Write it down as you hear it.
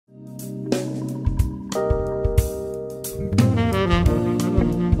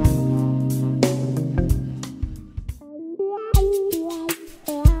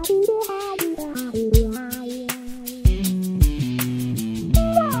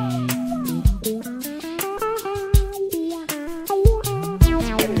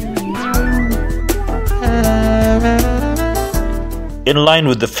In line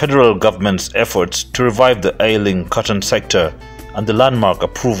with the federal government's efforts to revive the ailing cotton sector and the landmark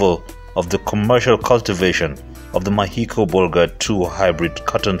approval of the commercial cultivation of the Mahiko Bolga 2 hybrid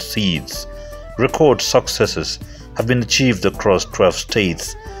cotton seeds, record successes have been achieved across 12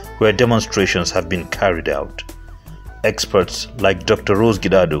 states where demonstrations have been carried out. Experts like Dr. Rose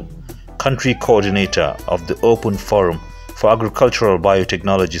Gidado, country coordinator of the Open Forum for Agricultural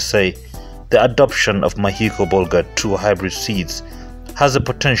Biotechnology, say the adoption of Mahiko Bolga 2 hybrid seeds has the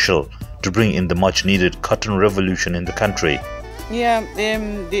potential to bring in the much needed cotton revolution in the country. Yeah, the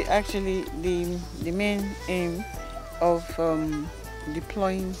main aim of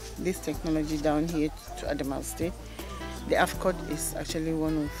deploying this technology down here to Adamawa State, the AFCOT is actually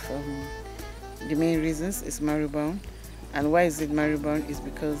one of the main reasons. It's marrow-bound. And why is it marrow-bound? Is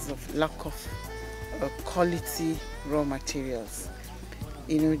because of lack of quality raw materials.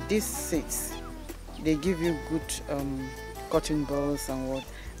 You know, these seeds, they give you good cotton balls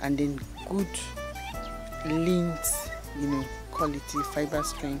and then good lint, you know, quality, fiber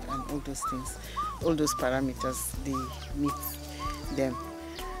strength, and all those things, all those parameters, they meet them.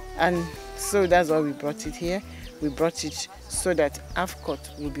 And so that's why we brought it here. We brought it so that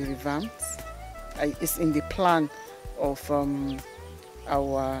AFCOT will be revamped. It's in the plan of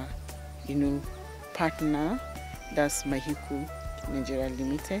our, you know, partner, that's Mahiko Nigeria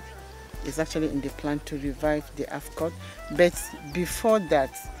Limited. It's actually in the plan to revive the AFCOT. But before that,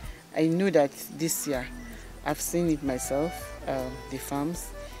 I know that this year, I've seen it myself, the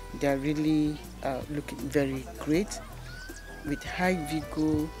farms, they're really looking very great with high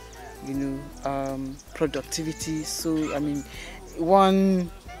vigor, you know, productivity. So, I mean,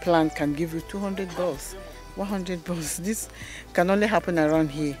 one plant can give you 200 balls, 100 balls. This can only happen around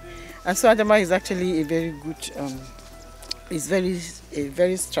here. And so Adamawa is actually a very good, it's a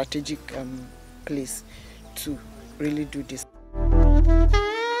very strategic place to really do this.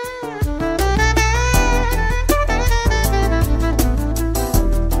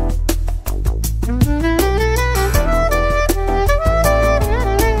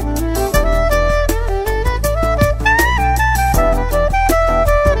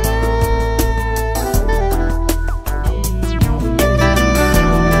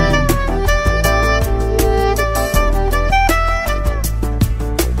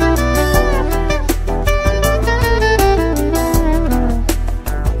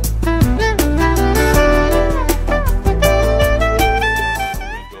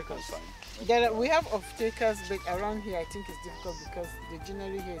 We have off-takers, but around here I think it's difficult because the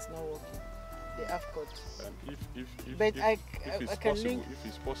machinery here is not working. The AFCOT. And if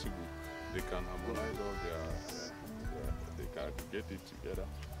it's possible, they can harmonize all they can get it together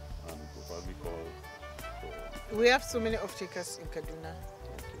and probably call for... We have so many off-takers in Kaduna.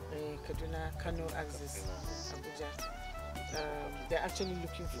 Kaduna, Kano, Axis, Abuja. They're actually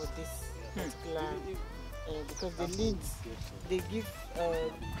looking for this particular because the lints, they give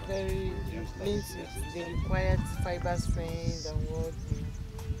very lints, they require fiber strength and what,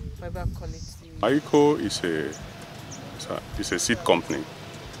 fiber quality. Mahiko is a seed company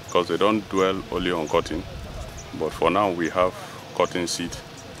because they don't dwell only on cotton, but for now we have cotton seed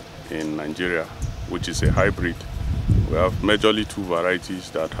in Nigeria, which is a hybrid. We have majorly 2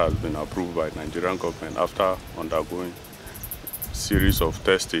 varieties that has been approved by Nigerian government after undergoing series of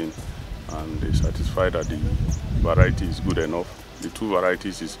testing, and they satisfied that the variety is good enough. The 2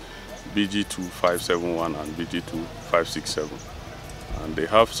 varieties is BG2571 and BG2567, and they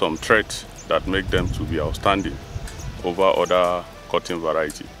have some traits that make them to be outstanding over other cotton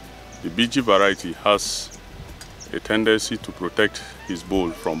variety. The BG variety has a tendency to protect his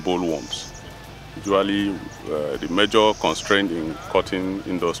boll from bollworms. Usually, the major constraint in cotton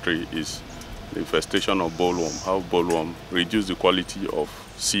industry is the infestation of bollworm, how bollworm reduce the quality of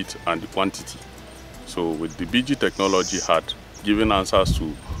seed and the quantity. So with the BG technology had given answers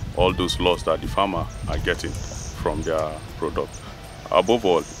to all those loss that the farmer are getting from their product. Above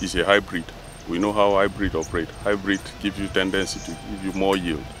all, it's a hybrid. We know how hybrid operate. Hybrid gives you tendency to give you more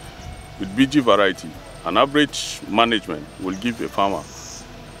yield. With BG variety, an average management will give a farmer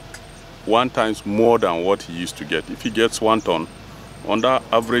 1 times more than what he used to get. If he gets 1 ton, under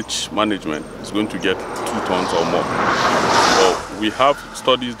average management, he's going to get 2 tons or more. So we have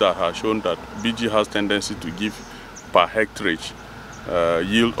studies that have shown that BG has tendency to give per hectare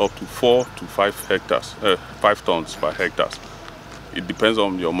yield up to 4 to 5 hectares, 5 tons per hectare. It depends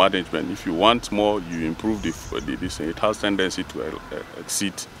on your management. If you want more, you improve this. It has tendency to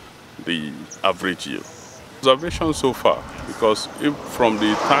exceed the average yield. Observation so far, because from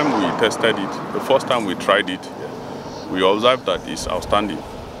the time we tested it, the first time we tried it, we observed that it's outstanding.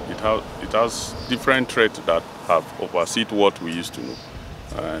 It has different traits that have overseen what we used to know.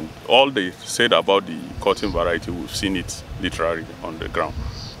 And all they said about the cotton variety, we've seen it literally on the ground.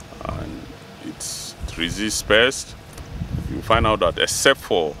 And it resists pests. You find out that except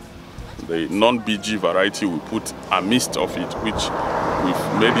for the non-BG variety we put amidst of it, which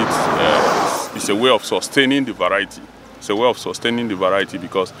we've made it, it's a way of sustaining the variety. It's a way of sustaining the variety,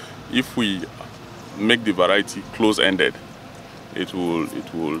 because if we make the variety close-ended, it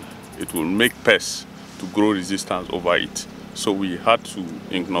will make pests to grow resistance over it. So we had to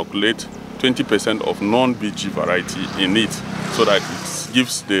inoculate 20% of non-BG variety in it, so that it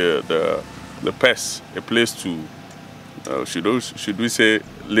gives the pests a place to, should we say,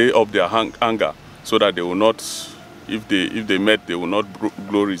 lay up their anger, so that they will not, if they met, they will not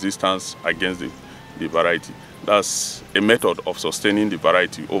grow resistance against the variety. That's a method of sustaining the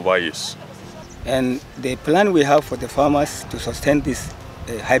variety over years. And the plan we have for the farmers to sustain this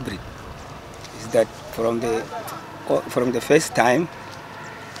hybrid is that from the first time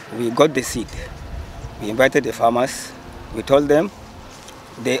we got the seed, we invited the farmers. We told them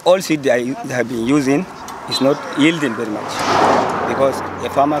the old seed they have been using is not yielding very much, because a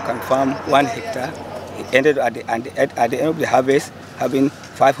farmer can farm 1 hectare. It ended at the end of the harvest having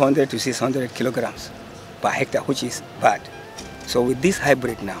 500 to 600 kilograms per hectare, which is bad. So with this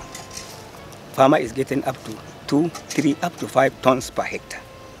hybrid now, farmer is getting up to 2, 3, up to 5 tons per hectare.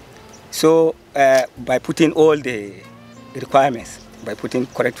 So by putting all the requirements, by putting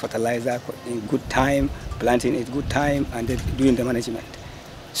correct fertilizer in good time, planting at good time, and then doing the management.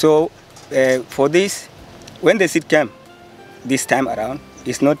 So for this, when the seed came this time around,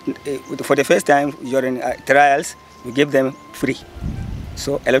 it's not, for the first time during trials, we gave them free.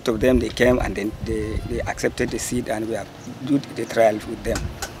 So a lot of them, they came and then they accepted the seed, and we have done the trial with them.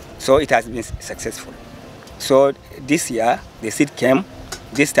 So it has been successful. So this year, the seed came,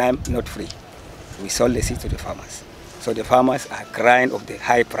 this time not free. We sold the seed to the farmers. So the farmers are crying of the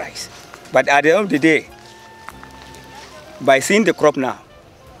high price. But at the end of the day, by seeing the crop now,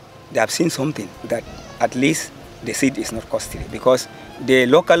 they have seen something that at least the seed is not costly, because the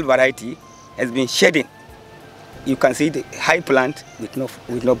local variety has been shedding. You can see the high plant with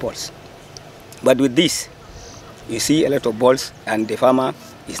no balls. But with this, you see a lot of balls, and the farmer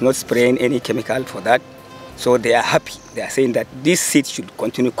is not spraying any chemical for that. So they are happy. They are saying that this seed should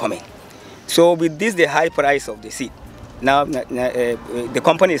continue coming. So with this, the high price of the seed, now the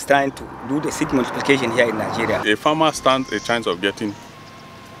company is trying to do the seed multiplication here in Nigeria. A farmer stands a chance of getting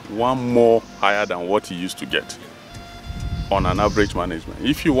 1 more higher than what he used to get on an average management.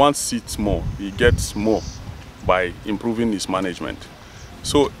 If he wants seeds more, he gets more by improving his management.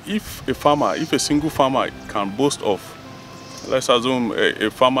 So if a single farmer can boast of, let's assume a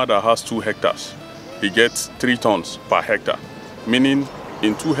farmer that has 2 hectares, he gets 3 tons per hectare, meaning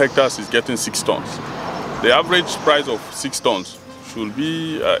in 2 hectares he's getting 6 tons. The average price of 6 tons should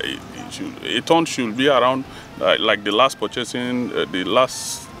be, a ton should be around, like the last purchasing, the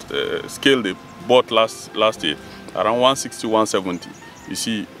last scale they bought last year, around 160, 170. You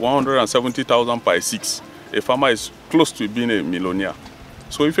see, 170,000 per 6. A farmer is close to being a millionaire.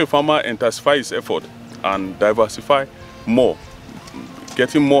 So if a farmer intensifies his effort and diversify more,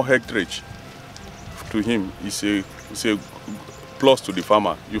 getting more hectareage to him is a plus to the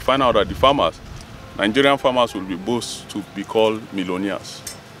farmer. You find out that the farmers, Nigerian farmers, will be both to be called millionaires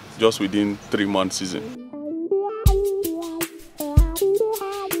just within 3-month season.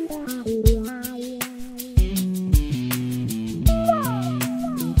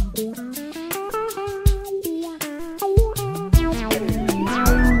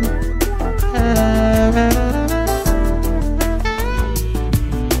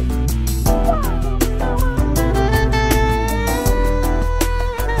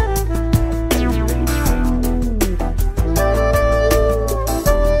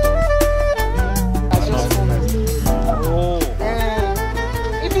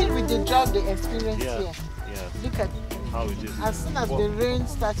 As soon as the rain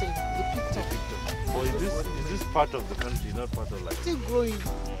started, it picked up. But is this part of the country, not part of like... It's still growing.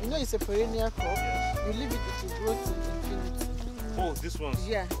 You know, it's a perennial crop. Yes. You leave it, it will grow to infinity. Oh, this one's...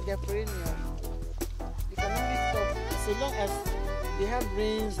 Yeah, they're perennial. You can only stop. So long as they have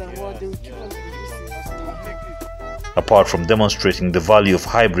rains and what, they will keep on producing. Apart from demonstrating the value of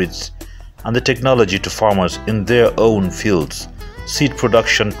hybrids and the technology to farmers in their own fields, seed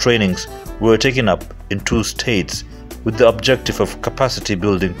production trainings were taken up in 2 states with the objective of capacity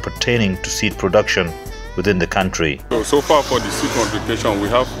building pertaining to seed production within the country. So far for the seed multiplication, we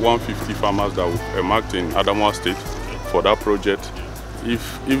have 150 farmers that were marked in Adamawa State for that project.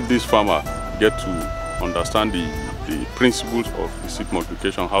 If this farmer get to understand the principles of the seed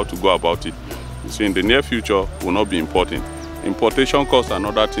multiplication, how to go about it, you see, in the near future will not be importing. Importation costs and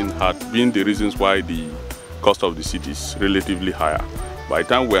other things had been the reasons why the cost of the seed is relatively higher. By the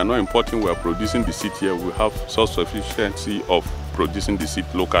time we are not importing, we are producing the seed here, we have self-sufficiency of producing the seed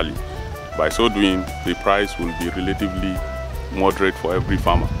locally. By so doing, the price will be relatively moderate for every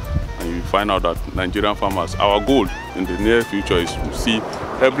farmer. And you find out that Nigerian farmers, our goal in the near future is to see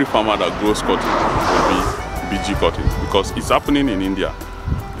every farmer that grows cotton will be BG cotton, because it's happening in India.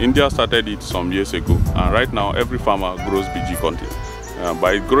 India started it some years ago, and right now every farmer grows BG cotton.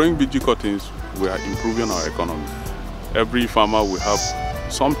 By growing BG cottons, we are improving our economy. Every farmer will have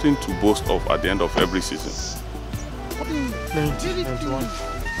something to boast of at the end of every season. 91.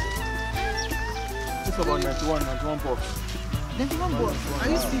 It's about 91 bucks. 91 bucks? Are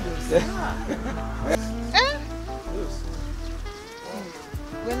you serious? Eh?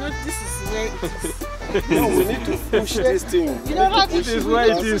 We're not, this is where it is. No, we need to push this thing. You know, Ravi, this is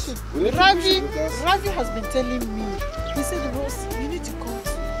where it is. Ravi has been telling me, he said, Rose, you need to come to,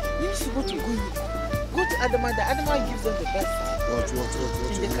 you need to go to Gulu. Go to Adamawa. The Adamawa gives them the best. What?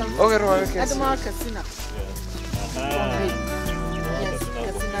 In the country. Okay. Adamawa Casino. Yes,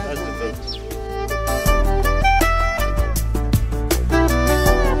 Casino.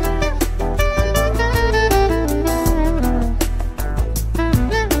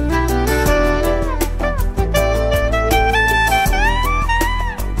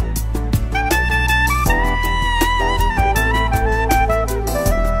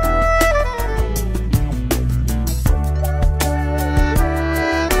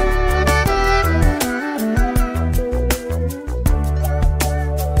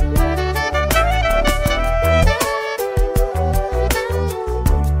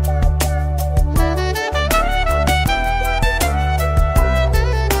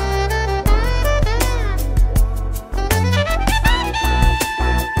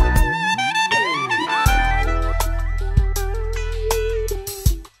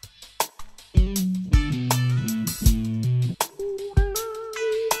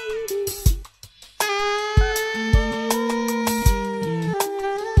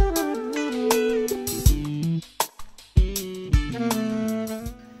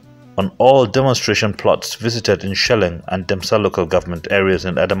 On all demonstration plots visited in Shelling and Demsa local government areas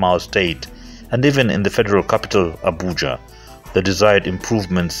in Adamawa State and even in the federal capital Abuja, the desired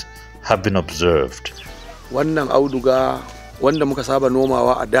improvements have been observed. Wannan auduga wanda muka saba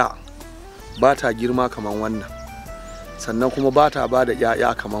nomawa a da ba ta girma kaman wannan, sannan kuma ba ta ba da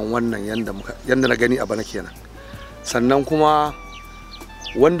ƴaƴa kaman wannan yanda na gani a bana kenan. Sannan kuma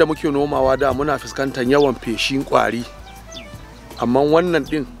wanda muke nomawa da muna fuskantar yawan feshin kwari, amma wannan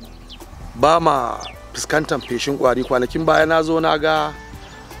din ba ma fuskantar feshin kwari. Kwanakin baya na zo na ga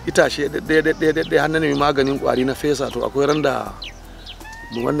itace ɗaya hannun mai maganin kwari na fesa, to akwai randa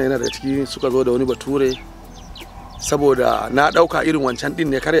wannan yana da ciki suka zo da wani bature, saboda na ɗauka irin wancan din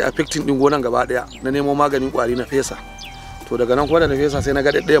ne kare affecting din gonan gaba ɗaya, na nemo maganin kwari na fesa. To daga nan kuma da na fesa sai na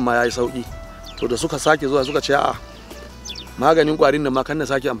ga ɗayan ma yayi sauki. To da suka sake zuwa suka ce a maganin kwarin nan ma kan na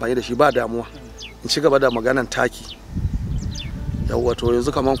sake amfani da shi ba damuwa, in ci gaba da maganan taki. Yawwa, to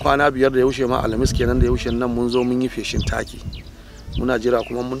yanzu kaman kwana 5 da ya wuce ma alhamis kenan da ya wuce nan mun zo mun yi feshin taki, muna jira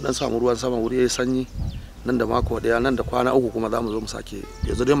kuma mun dan samu ruwan sama, wuri yayi sanyi, nan da mako daya, nan da kwana 3 kuma zamu zo mu sake.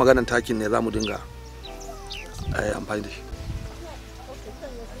 Yanzu dai maganan takin ne zamu dinga amfani da shi.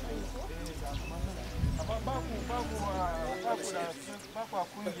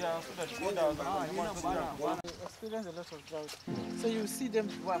 Experience a lot of drought, so you see them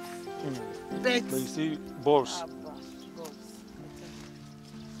dwarf. But you see balls.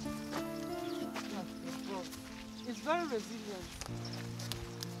 It's very resilient.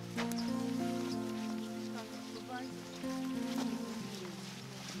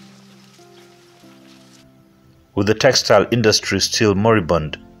 With the textile industry still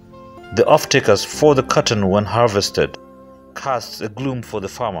moribund, the off-takers for the cotton when harvested casts a gloom for the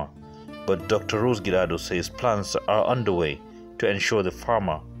farmer, but Dr. Rose Gidado says plans are underway to ensure the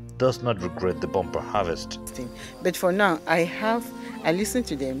farmer does not regret the bumper harvest. But for now, I listen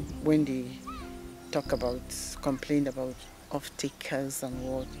to them when they complain about off-takers and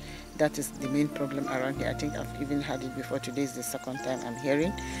what. That is the main problem around here. I think I've even had it before. Today is the second time I'm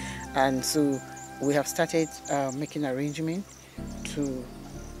hearing. And so we have started making arrangements to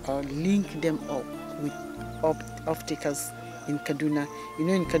link them up with off-takers in Kaduna. You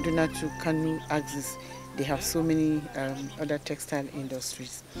know, in Kaduna to Kanu axis, they have so many other textile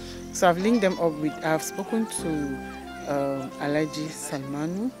industries. So I've linked them up with, I've spoken to Alhaji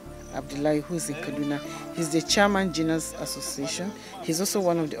Salmanu Abdullahi, who's in Kaduna. He's the chairman, Genus Association. He's also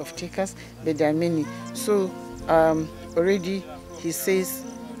one of the off-takers, but there are many. So already he says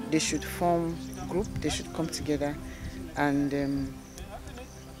they should form a group, they should come together, and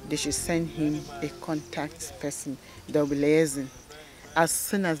they should send him a contact person that will be liaising. As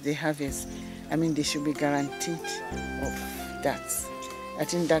soon as they have it, I mean, they should be guaranteed of that. I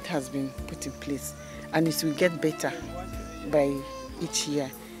think that has been put in place, and it will get better by each year.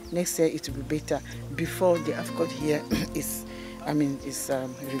 Next year it will be better before the AFCOT here is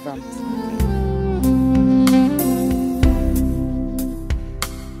revamped.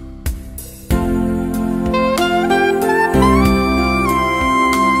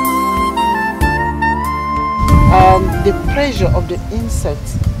 The pressure of the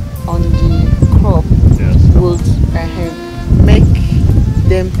insect on the crop would make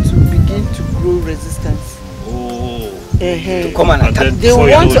them to begin to grow resistance. To come and attack. They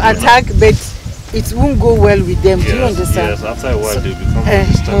want to attack, but it won't go well with them. Do you understand? Yes, after a while they become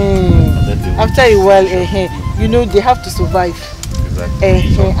resistant. And then they after a while, you know, they have to survive.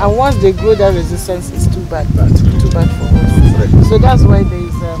 Exactly. And once they grow that resistance, it's too bad. It's too bad for us. So that's why there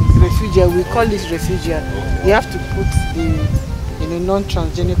is refugia. We call this refugia. You have to put the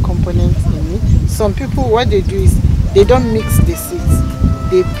non-transgenic components in it. Some people, what they do is they don't mix the seeds.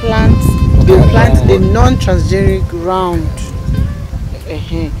 They plant the non-transgenic round.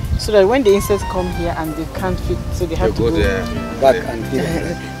 So that when the insects come here and they can't fit, so they have to go back and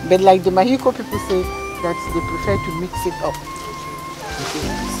but like the Mahiko people say that they prefer to mix it up.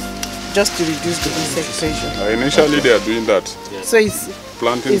 Just to reduce the insect pressure. Initially they are doing that. So it's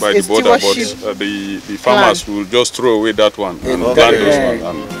planting by the border, but the farmers will just throw away that one and plant this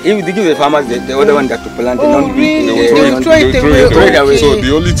one. If they give the farmers the other one that to plant, they will throw it away. So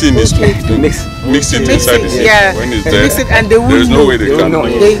the only thing is to mix it inside the seed. Yeah, when it's there, mix it, and there is no way they can know.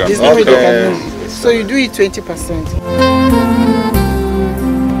 There's no way they can know. So you do it 20%.